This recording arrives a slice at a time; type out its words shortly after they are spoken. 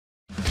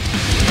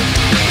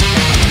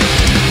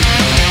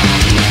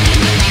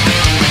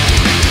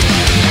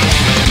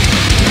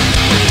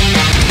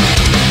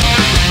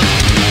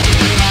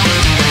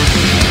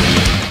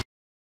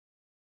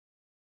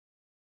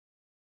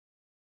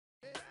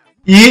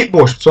E,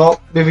 boas pessoal,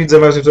 bem-vindos a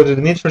mais um episódio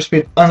de Need for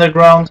Speed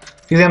Underground.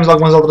 Fizemos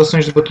algumas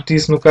alterações de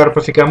batutice no carro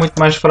para ficar muito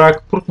mais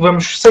fraco, porque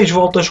vamos 6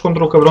 voltas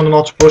contra o cabrão do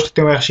mal disposto que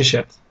tem um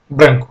RX-7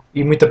 branco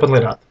e muita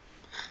paneleirada.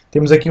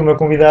 Temos aqui uma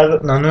convidada,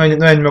 não é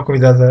nenhuma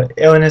convidada,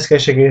 ela nem sequer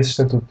chega a esse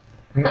estatuto.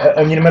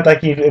 A minha irmã está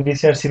aqui a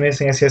viciar-se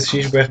imenso em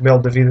SSX, o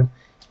rebelde da vida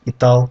e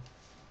tal.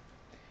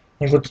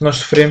 Enquanto nós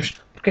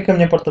sofremos, porquê é que a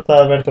minha porta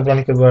está aberta,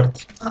 Verónica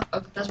Duarte?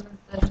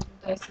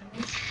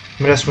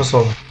 Mereces uma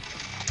sola.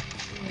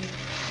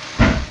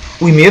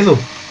 Ui, medo?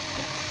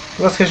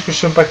 Agora se queres que eu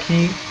chame para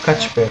aqui, cá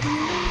te espero.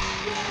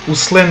 O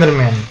Slender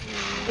Man.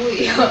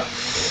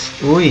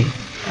 Ui.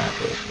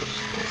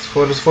 Se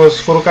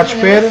for o cá te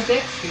espera.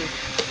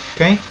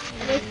 Quem?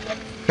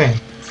 Quem?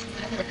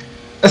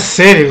 A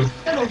sério?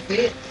 Eu não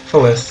vejo.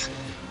 Falece.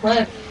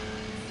 Mano.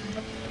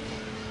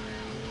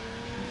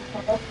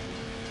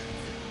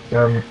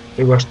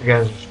 Eu gosto de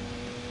gajos.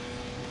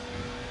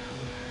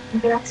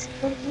 Graças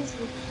a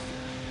Jesus.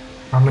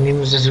 Há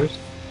menino Jesus?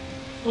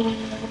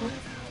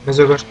 Mas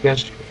eu gosto de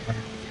gajos.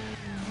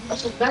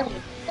 Gosto de gajos?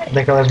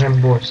 Daquelas mesmo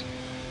boas.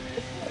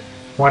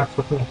 Com arte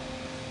fofinho.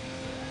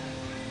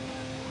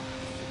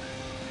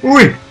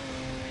 Ui!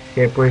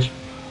 Que é, pois.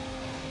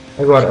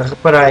 Agora,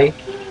 reparei.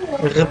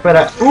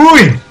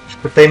 Ui!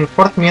 Espetei-me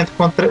fortemente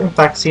contra um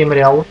táxi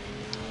amarelo.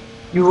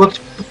 E o outro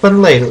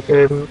paneleiro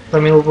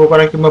também levou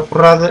agora aqui uma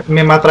porrada,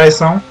 mesmo à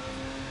traição.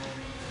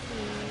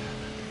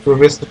 Estou a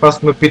ver se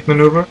faço uma pit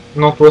maneuver.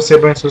 Não estou a ser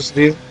bem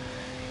sucedido.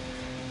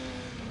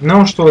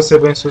 Não estou a ser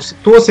bem sucedido.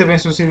 Estou a ser bem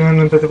sucedido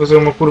no entanto a fazer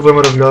uma curva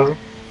maravilhosa.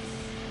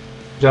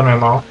 Já não é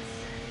mau.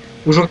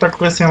 O jogo está a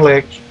correr sem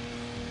lags.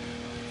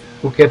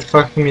 O que é de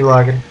facto um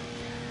milagre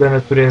da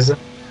natureza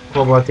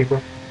robótica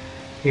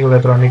e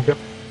eletrónica.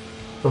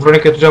 A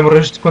Verónica, tu já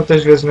morreste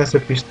quantas vezes nessa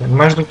pista?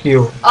 Mais do que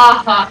eu.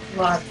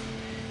 Claro.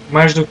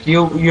 Mais do que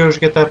eu e eu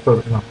joguei a tarde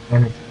toda. Não, é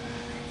mentira.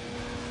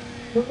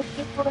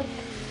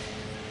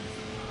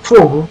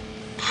 Fogo!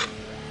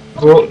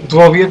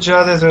 Devolvia-te já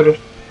a 10 euros.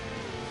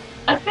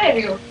 A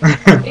sério?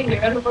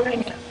 Eu não vou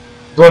ganhar.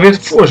 Devolvia-te,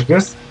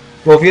 fosga-se.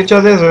 Devolvia-te já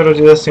 10 euros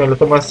e assim, olha,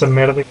 toma essa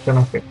merda que eu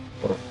não quero.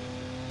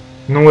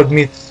 Não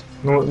admito.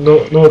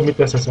 Não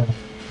admito essa cena.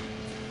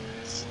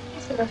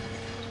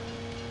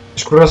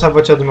 Escorreu a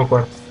sapatear do meu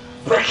quarto.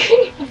 Por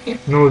quê?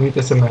 Não admito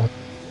essa merda.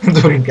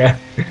 Estou a brincar.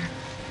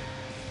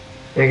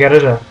 É agora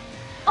já.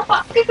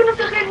 Opa, porquê que eu não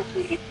carrego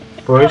aqui?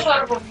 Pois.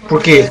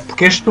 Porquê?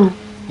 Porque és tu.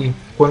 E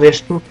quando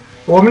és tu.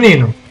 Ô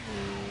menino,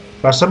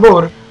 faz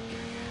sabor.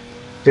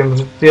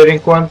 Temos de ter em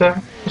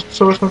conta as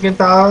pessoas com quem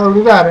está a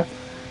lidar.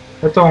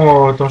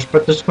 Então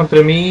espetas-te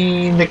contra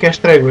mim e ainda queres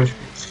tréguas.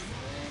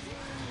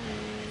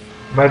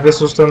 Vai ver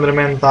se o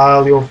Slenderman está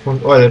ali ao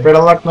fundo. Olha, espera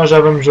lá que nós já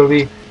vamos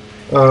ali.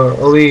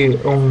 Ali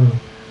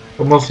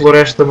uma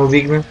floresta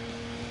maligna.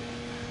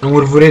 Um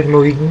arvoredo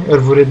maligno.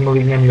 Arvoredo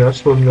maligno é melhor,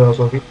 se for melhor aos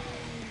ouvidos.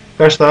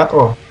 Cá está,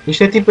 ó.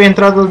 Isto é tipo a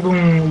entrada de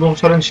um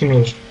restaurante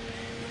chinês.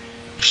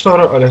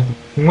 Olha,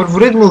 um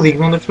arvoredo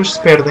maligno onde as pessoas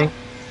se perdem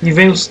e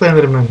vem o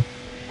Slenderman.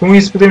 Com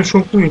isso podemos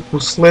concluir que o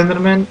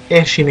Slenderman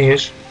é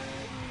chinês,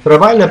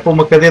 trabalha para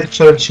uma cadeia de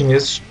restaurantes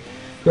chineses,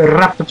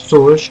 rapta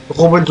pessoas,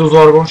 rouba-lhes os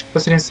órgãos para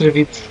serem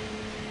servidos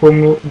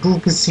como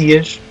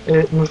delicacias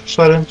nos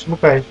restaurantes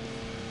locais.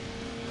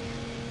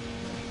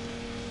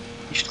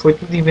 Isto foi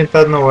tudo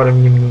inventado na hora,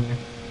 minha menina.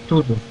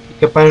 Tudo. E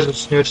que a paz do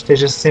Senhor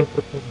esteja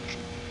sempre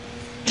convosco.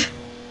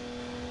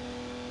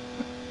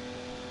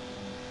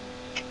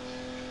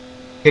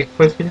 O que é que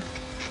foi, filha?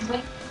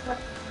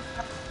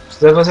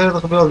 Isto deve ser de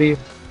rebeldia.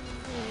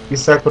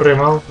 Isso está a correr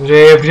mal. Já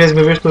é a 20ª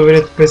vez que estou a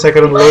ver a pensar que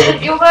era um logo.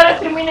 Eu agora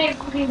terminei a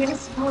corrida em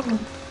segundo.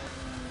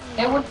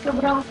 É o outro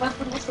cabrão que vai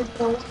por você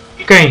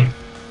para Quem?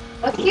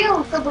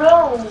 Aquele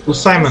cabrão. O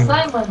Simon.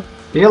 Simon.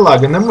 Ele lá,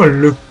 ganda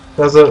maluco.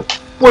 Estás a...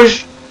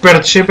 Pois,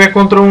 perdes sempre é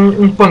contra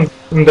um punk,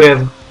 um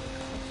dread.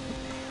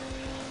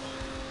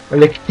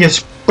 Olha que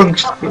esses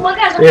punks... Uma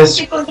gaja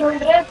que contra um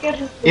dread, quer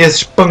dizer.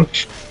 Esses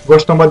punks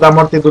gostam de dar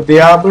morte do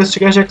diabo, esses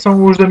gajos é que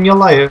são os da minha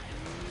laia.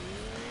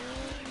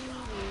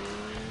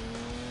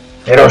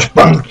 Eram os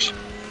punks.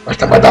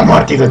 Gostam de dar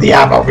morte do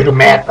diabo a ouvir o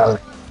metal.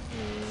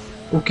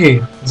 O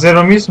quê?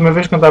 Disseram-me isso uma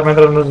vez quando estava a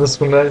entrar na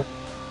secundária.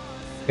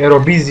 Era o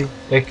Busy.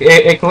 É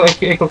aquele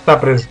que está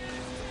preso.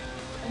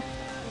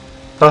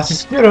 Está sim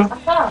senhora.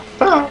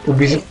 Tá. O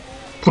Busy.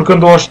 Porque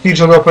andou aos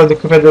tiros ali ao pé do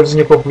café da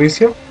vizinha com a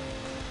polícia.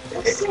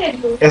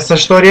 Sério? Essa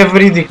história é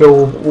verídica.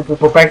 O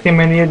papai que tem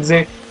mania de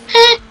dizer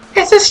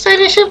essas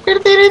histórias sobre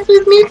carteira é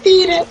tudo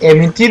mentira. É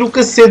mentira o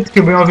cacete, que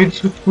eu bem ouvi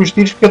os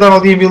tiros porque eu estava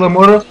ali em Vila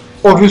Moura,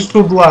 ouviu-se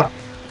tudo lá.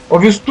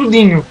 Ouviu-se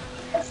tudinho.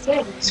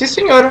 Sério? Sim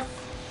senhora.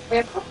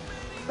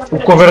 O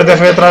cover até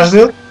foi atrás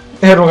dele.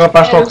 Era um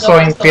rapaz só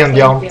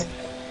independente.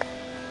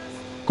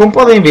 Como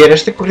podem ver,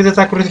 esta corrida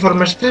está a correr de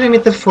forma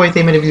extremamente afoita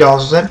e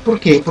maravilhosa.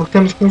 Porquê? Porque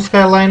estamos com um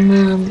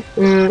skyline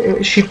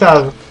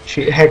cheatado,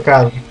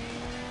 hackado.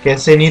 Que é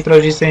sem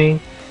nitros e sem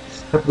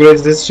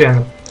upgrades desse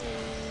género.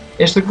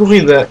 Esta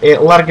corrida é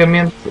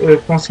largamente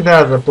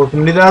considerada pela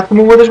comunidade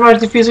como uma das mais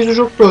difíceis do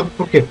jogo todo.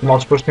 Porquê? Porque mal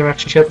disposto tem um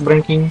RX-7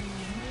 branquinho.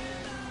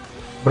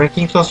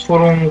 Branquinho só se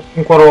for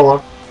um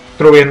Corolla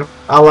Troeno,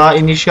 à lá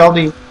Initial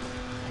D.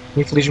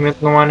 Infelizmente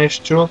não há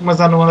neste jogo,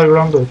 mas há no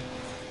Underground 2.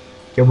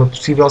 Que é uma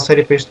possível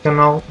série para este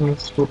canal num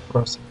futuro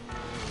próximo.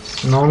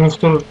 Não num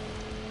futuro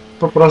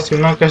próximo,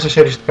 não, que estas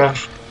séries de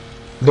carros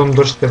dão-me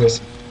dores de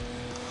cabeça.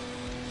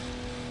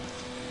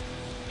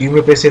 E o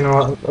meu PC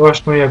não, eu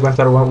acho que não ia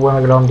aguentar o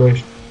Underground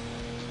 2.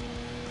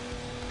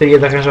 Teria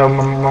de arranjar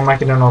uma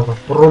máquina nova.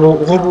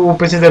 Roubo o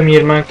PC da minha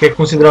irmã, que é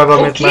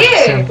consideravelmente mais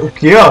recente. O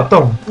quê?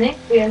 Então? Nem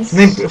penso.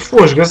 Nem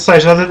fosga,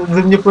 seja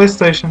da minha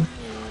Playstation.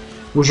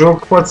 O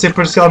jogo pode ser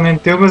parcialmente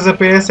teu, mas a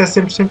PS é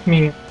 100%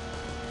 minha.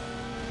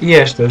 E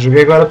esta?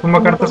 Joguei agora por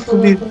uma carta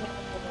fodida.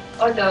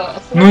 Olha,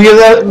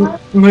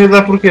 Não ia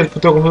dar porquê, porque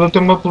o teu computador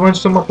tem pelo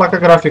menos tem uma placa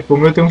gráfica, o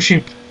meu tem um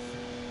chip.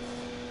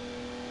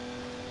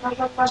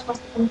 já faz para o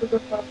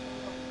computador fora.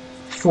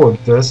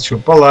 Foda-se,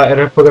 chupa lá,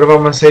 era para gravar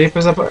uma série e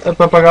depois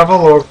apagava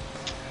logo.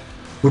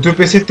 O teu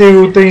PC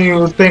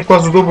tem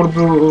quase o dobro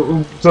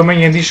do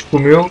tamanho em disco que o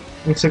meu,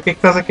 não sei o que é que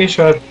estás a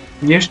queixar.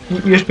 E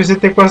este PC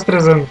tem quase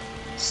 3 anos.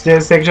 Se é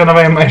que já não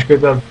vai a mais,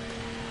 coitado.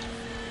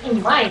 E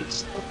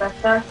mais?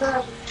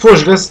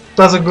 Fosga, se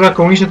estás a gozar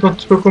com isto, então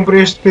eu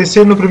comprei este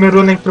PC no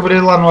primeiro ano em que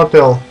trabalhei lá no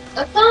hotel.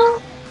 Então,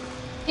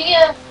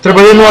 tinha...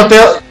 Trabalhei no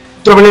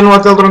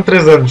hotel durante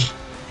 3 anos.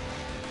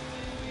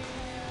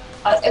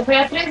 Foi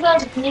há 3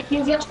 anos, tinha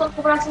 15 anos quando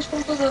compraste este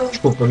computador.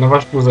 Desculpa, não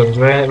vais pelos anos,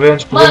 vem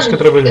antes pelos anos que eu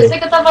trabalhei. Eu sei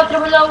que eu estava a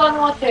trabalhar lá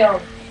no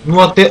hotel. No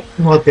hotel?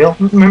 No hotel?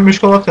 Mas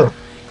qual hotel?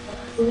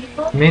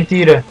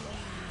 Mentira.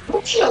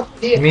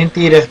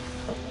 Mentira.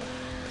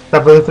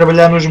 Estava a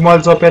trabalhar nos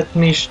molhos ao pé de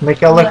Peniche,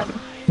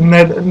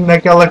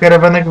 naquela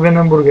caravana que vende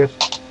hambúrguer.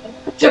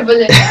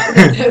 Trabalhei.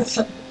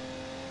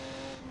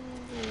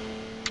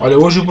 Olha,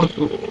 hoje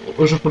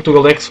o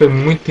Portugalex foi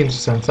muito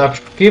interessante, sabes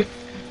porquê?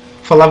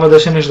 Falava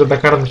das cenas da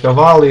carne de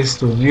cavalo e isso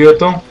tudo. E eu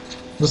então,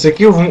 não sei o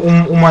que, houve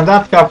um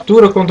mandato de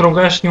captura contra um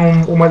gajo que tinha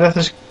uma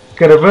dessas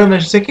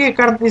caravanas, não sei o que,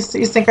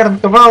 isso tem carne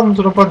de cavalo,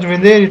 tu não podes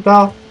vender e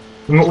tal.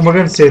 Uma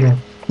grande cena.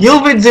 E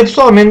ele veio dizer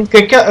pessoalmente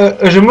que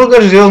as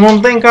hambúrgueres dele não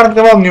têm carne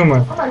de cavalo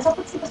nenhuma. Mano, só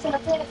participa assim na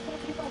tela.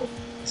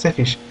 Isso é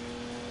fixe.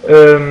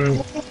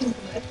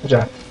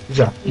 Já.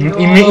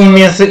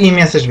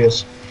 Imensas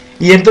vezes.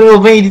 E então ele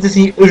vem e diz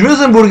assim, os meus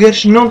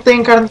hambúrgueres não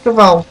têm carne de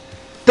cavalo.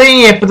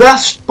 Têm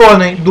pedaços de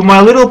pônei, do My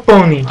Little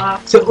Pony.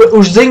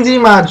 Os desenhos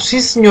animados,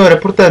 sim senhora,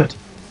 portanto,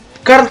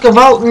 carne de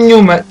cavalo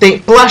nenhuma. Tem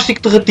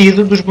plástico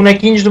derretido dos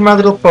bonequinhos do My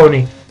Little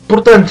Pony.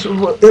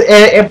 Portanto,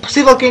 é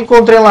possível que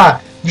encontrem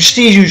lá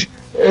vestígios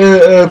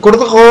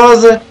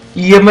cor-de-rosa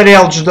e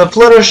amarelos da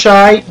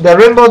Fluttershy, da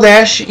Rainbow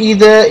Dash e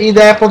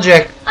da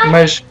Applejack.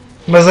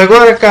 Mas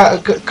agora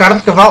carne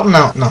de cavalo,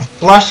 não.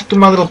 Plástico do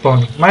My Little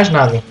Pony, mais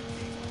nada.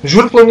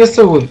 Juro pela minha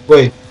saúde.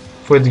 Oi,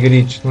 foi de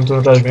gritos, não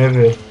estás bem a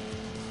ver.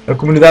 A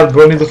comunidade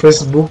Brony do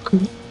Facebook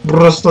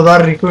borrou-se toda a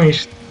rir com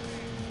isto.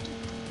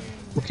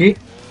 O quê?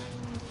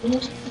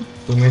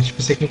 Pelo menos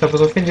pensei que me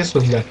estavas a ofender, sua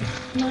velhaca.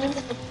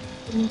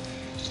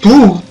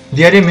 Tu,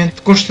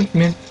 diariamente,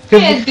 constantemente.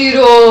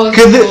 Mentiroso!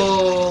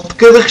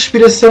 Cada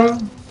respiração.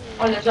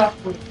 Olha, já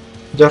fui.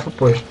 Já foi,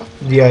 pois.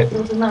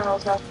 Diário. Não,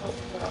 já foi.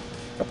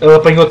 Ela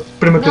apanhou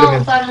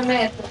prematuramente. Não, está na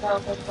meta.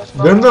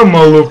 Ganda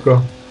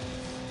maluca.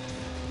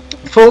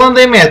 Falando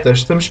em metas,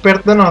 estamos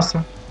perto da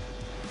nossa.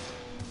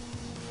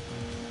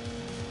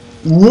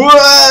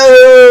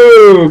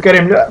 Uou!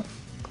 Querem melhor?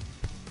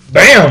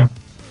 BAM!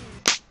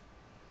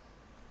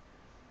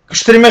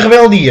 Extrema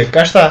rebeldia,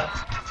 cá está.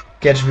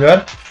 Queres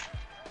melhor?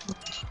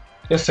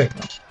 Eu sei que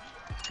não.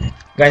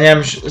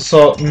 Ganhamos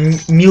só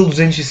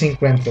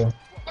 1250.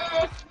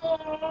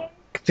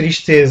 Que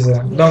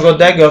tristeza. Don't go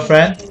there,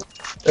 girlfriend.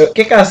 O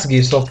que é que há a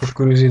seguir, só por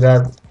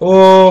curiosidade?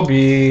 Oh,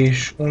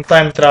 bicho. Um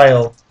time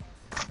trial.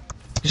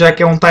 Já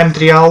que é um time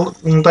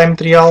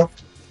trial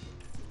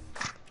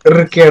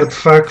requer de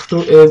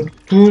facto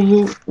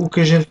tudo o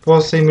que a gente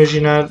possa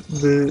imaginar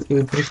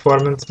de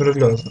performance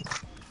maravilhosa.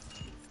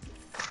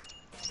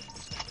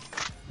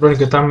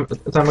 Verónica, está-me a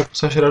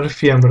começar a cheirar a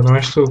fiambre, não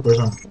és tu, pois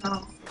não?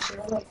 Não,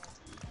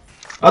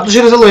 Ah, tu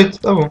cheiras a leite,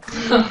 tá bom.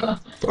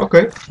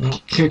 Ok. O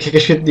que é que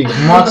és que eu te digo?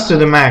 Mods to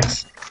the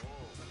max.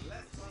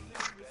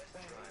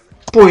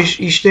 Pois,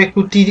 isto é que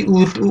o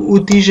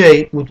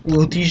TJ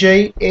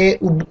é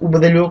o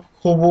badalhoco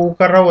que roubou o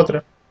carro à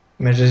outra.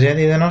 Mas a gente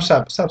ainda não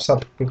sabe.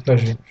 Sabe porque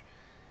nós vimos.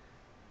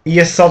 E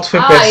esse salto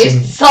foi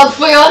péssimo. Esse salto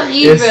foi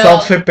horrível. Esse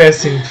salto foi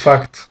péssimo, de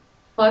facto.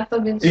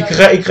 E que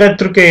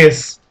retruque é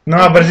esse? Não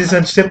há Brasil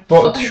antes de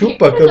tempo.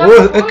 Chupa,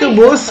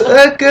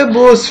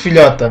 acabou-se,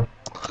 filhota.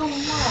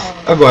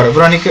 Agora,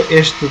 Verónica,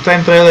 este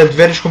time trial é de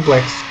veras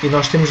complexo e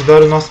nós temos de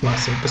dar o nosso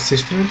máximo para ser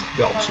extremamente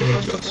rebeldes e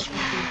maravilhosos.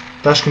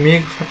 Estás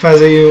comigo?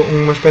 Faz aí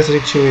umas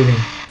peças de cheerleading.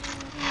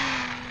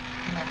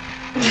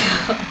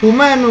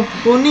 Humano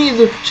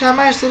unido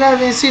jamais será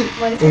vencido.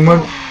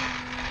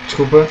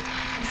 Desculpa.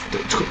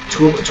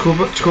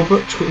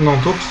 Não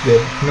estou a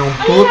perceber. Não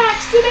estou. Olha,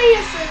 que cena é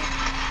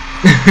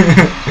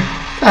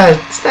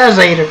essa? Estás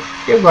a ir.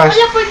 Eu gosto.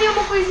 Olha, apanhei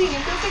uma coisinha.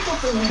 Então o que é que eu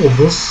apanhei?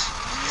 Foda-se.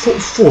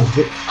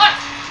 Foda-se.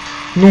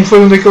 Não foi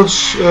um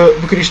daqueles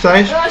de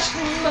cristais? Eu acho que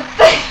me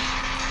matei.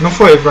 Não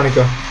foi,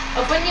 Verónica?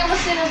 Apanhei uma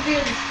cena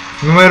verde.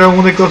 Não era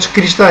um daqueles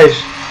cristais?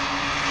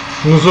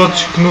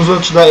 Que nos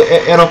outros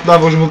era o que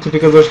dava os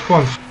multiplicadores de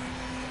pontos.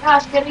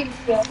 Acho que era isso.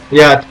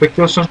 Tipo,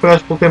 aqueles são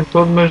espalhados pelo tempo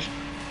todo, mas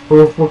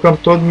pelo campo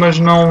todo, mas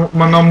não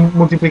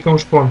multiplicam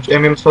os pontos. É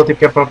mesmo só tipo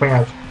que é para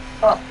apanhar.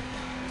 Oh.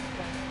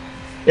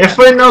 É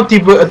feio não,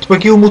 tipo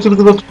aqui o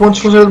multiplicador de pontos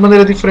funciona de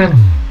maneira diferente.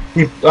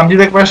 Tipo, à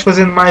medida que vais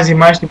fazendo mais e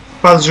mais, tipo,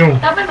 fazes um.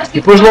 Tá bem, mas E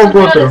depois logo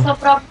outro.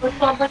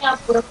 Só apanhar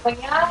por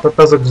apanhar.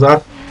 Estás a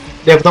gozar?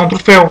 Deve dar um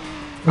troféu.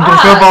 Um Ah,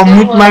 troféu vale então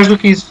muito é. mais do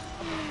que isso.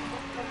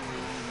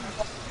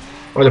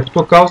 Olha, por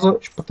tua causa,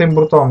 espetei-me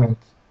brutalmente.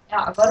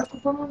 Agora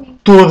culpa-me a mim.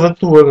 Toda,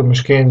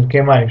 mas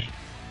quem mais?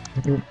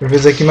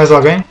 Vês aqui mais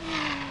alguém?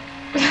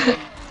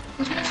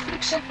 Os meus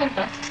truques são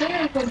fantásticos. Sei o que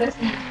acontece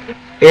muito.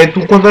 É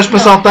tu quando vais para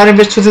saltar, em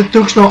vez de fazer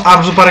truques, não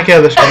abres o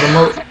paraquedas.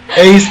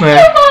 É isso, não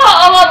é?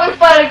 Olá, meu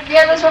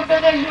paraquedas, só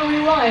carrego no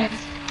rewind.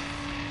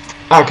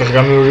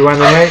 Carregar no rewind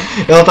também.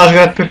 Ela está a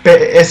jogar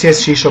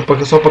SSX, só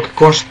para que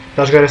conste,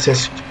 está a jogar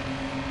SSX.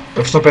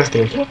 A versão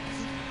PS3.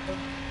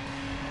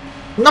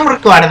 Não me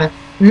recorda.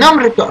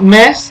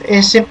 Mas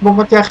é sempre bom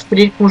continuar a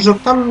referir que um jogo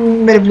tão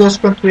maravilhoso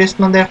quanto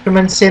este não deve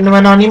permanecer no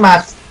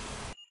anonimato.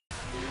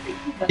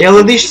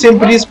 Ela diz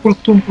sempre isso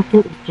porque tu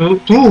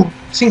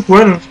 5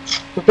 anos,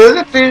 tu tens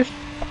a 3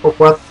 ou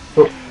 4.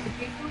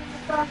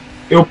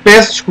 Eu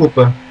peço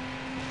desculpa.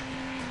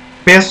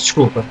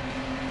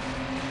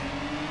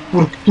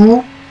 Porque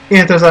tu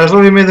entras às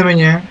 9h30 da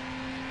manhã,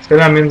 se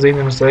calhar menos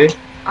ainda, não sei,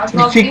 Às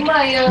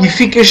 9h30. e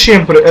ficas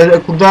sempre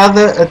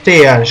acordada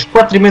até às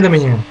 4h30 da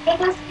manhã.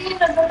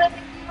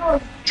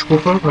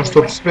 Desculpa, não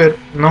estou a perceber.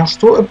 Não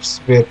estou a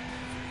perceber.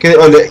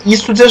 Olha,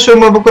 isso tu dizes foi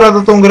uma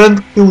bacurada tão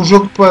grande que o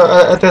jogo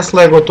até se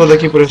legou todo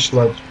aqui por estes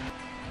lados.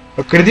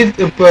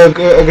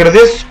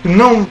 Agradeço que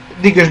não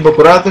digas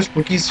bacuradas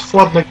porque isso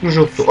fode aqui o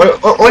jogo todo.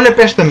 Olha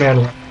para esta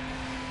merda.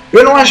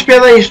 Eu não acho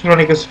piada a isto,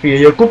 Verónica Sofia.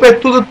 E a culpa é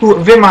toda tua.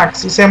 Vê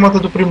Max, isso é a moto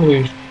do Primo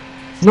Luís.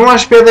 Não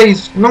acho piada a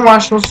isso. Não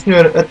acho, não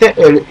senhor.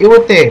 Olha, eu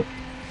até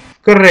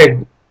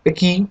carrego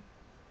aqui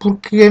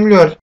porque é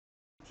melhor.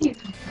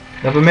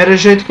 Dava-me era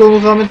jeito que ele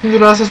realmente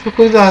melhorasse a sua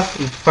qualidade.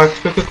 E de facto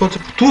foi o que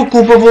aconteceu. Por tua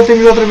culpa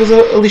voltei-me outra vez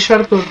a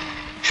lixar todo.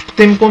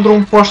 Espetei-me contra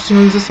um poste de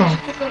sinalização.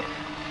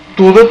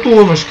 Toda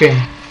tua, mas quem?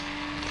 O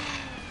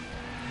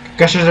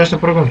que achas desta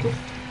pergunta?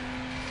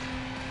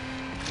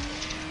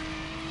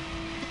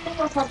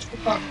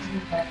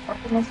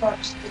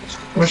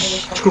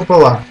 Mas desculpa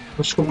lá.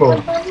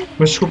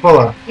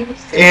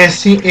 É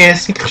assim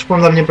que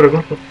responde à minha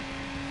pergunta?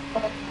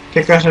 O que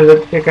é que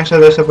achas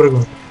desta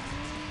pergunta?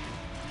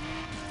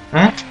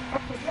 Hã?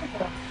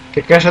 O que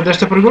é que achas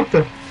desta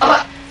pergunta?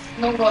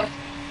 Não gosto.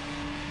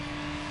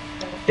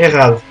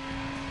 Errado.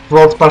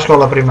 Volte para a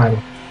escola primária.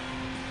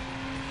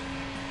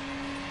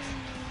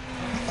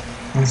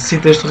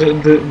 Necessitas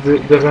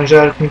de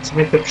arranjar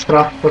conhecimento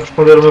abstrato para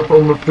responder a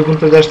uma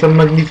pergunta desta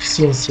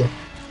magnificência.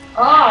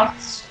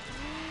 Isso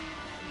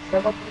é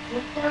uma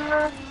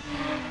pergunta.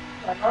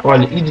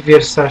 Olha, e de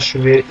ver se está a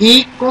chover.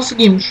 E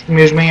conseguimos,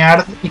 mesmo em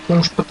arde e com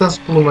um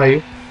espatanço pelo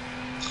meio,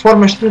 de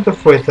forma extremamente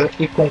afoita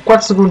e com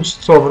 4 segundos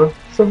de sobra,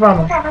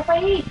 salvamos.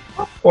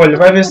 Olha,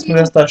 vai ver se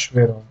me está a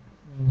chover.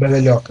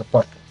 Badalhoca,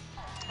 porca.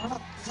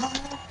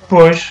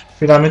 Pois,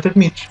 finalmente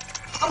admites.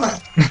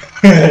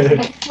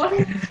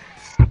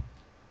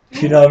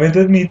 Finalmente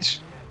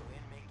admites.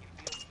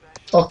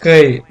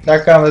 Ok, dá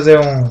cá, mas é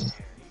um. Eu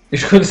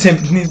escolho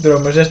sempre Nitro,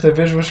 mas desta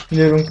vez vou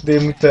escolher um que dê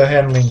muita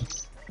handling.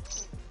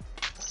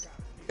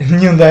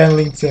 Nenhum dá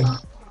handling sempre.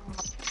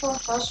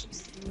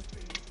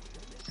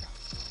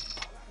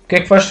 O que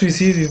é que faz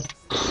suicídio?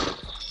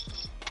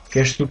 Que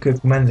és tu que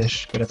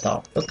comandas para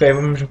tal. Ok,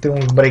 vamos meter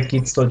uns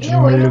break-its todos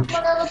malucos.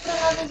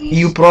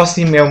 E o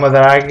próximo é uma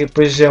drag,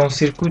 depois é um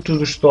circuito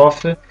do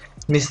Stoff,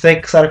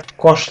 Mistakes are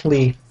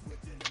costly.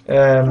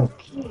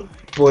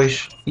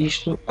 Pois,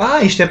 isto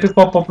é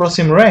para o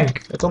próximo rank.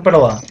 Então para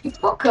lá.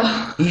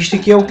 Isto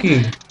aqui é o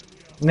quê?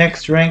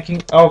 Next ranking.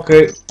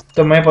 Ok,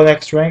 também para o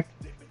next rank.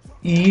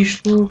 E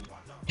isto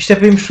é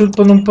para irmos tudo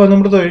para o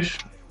número 2.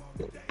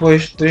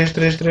 Pois, 3.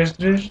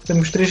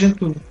 Temos 3 em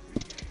tudo.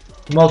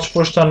 O mal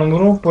disposto está no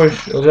número 1,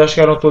 pois eles já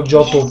chegaram todos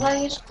ao topo.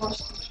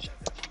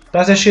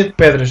 Estás é cheio de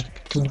pedras,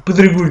 de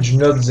pedregulhos,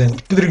 melhor dizendo,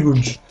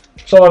 pedregulhos.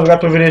 Pessoal, obrigado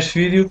por ver este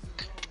vídeo.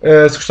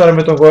 Se gostaram,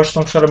 metam gosto, se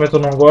não gostaram, metam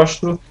não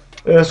gosto.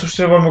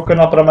 Subscrevam o meu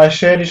canal para mais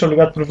séries.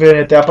 Obrigado por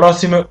verem, até à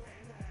próxima.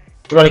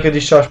 Verónica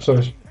diz tchau às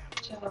pessoas.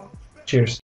 Tchau. Cheers.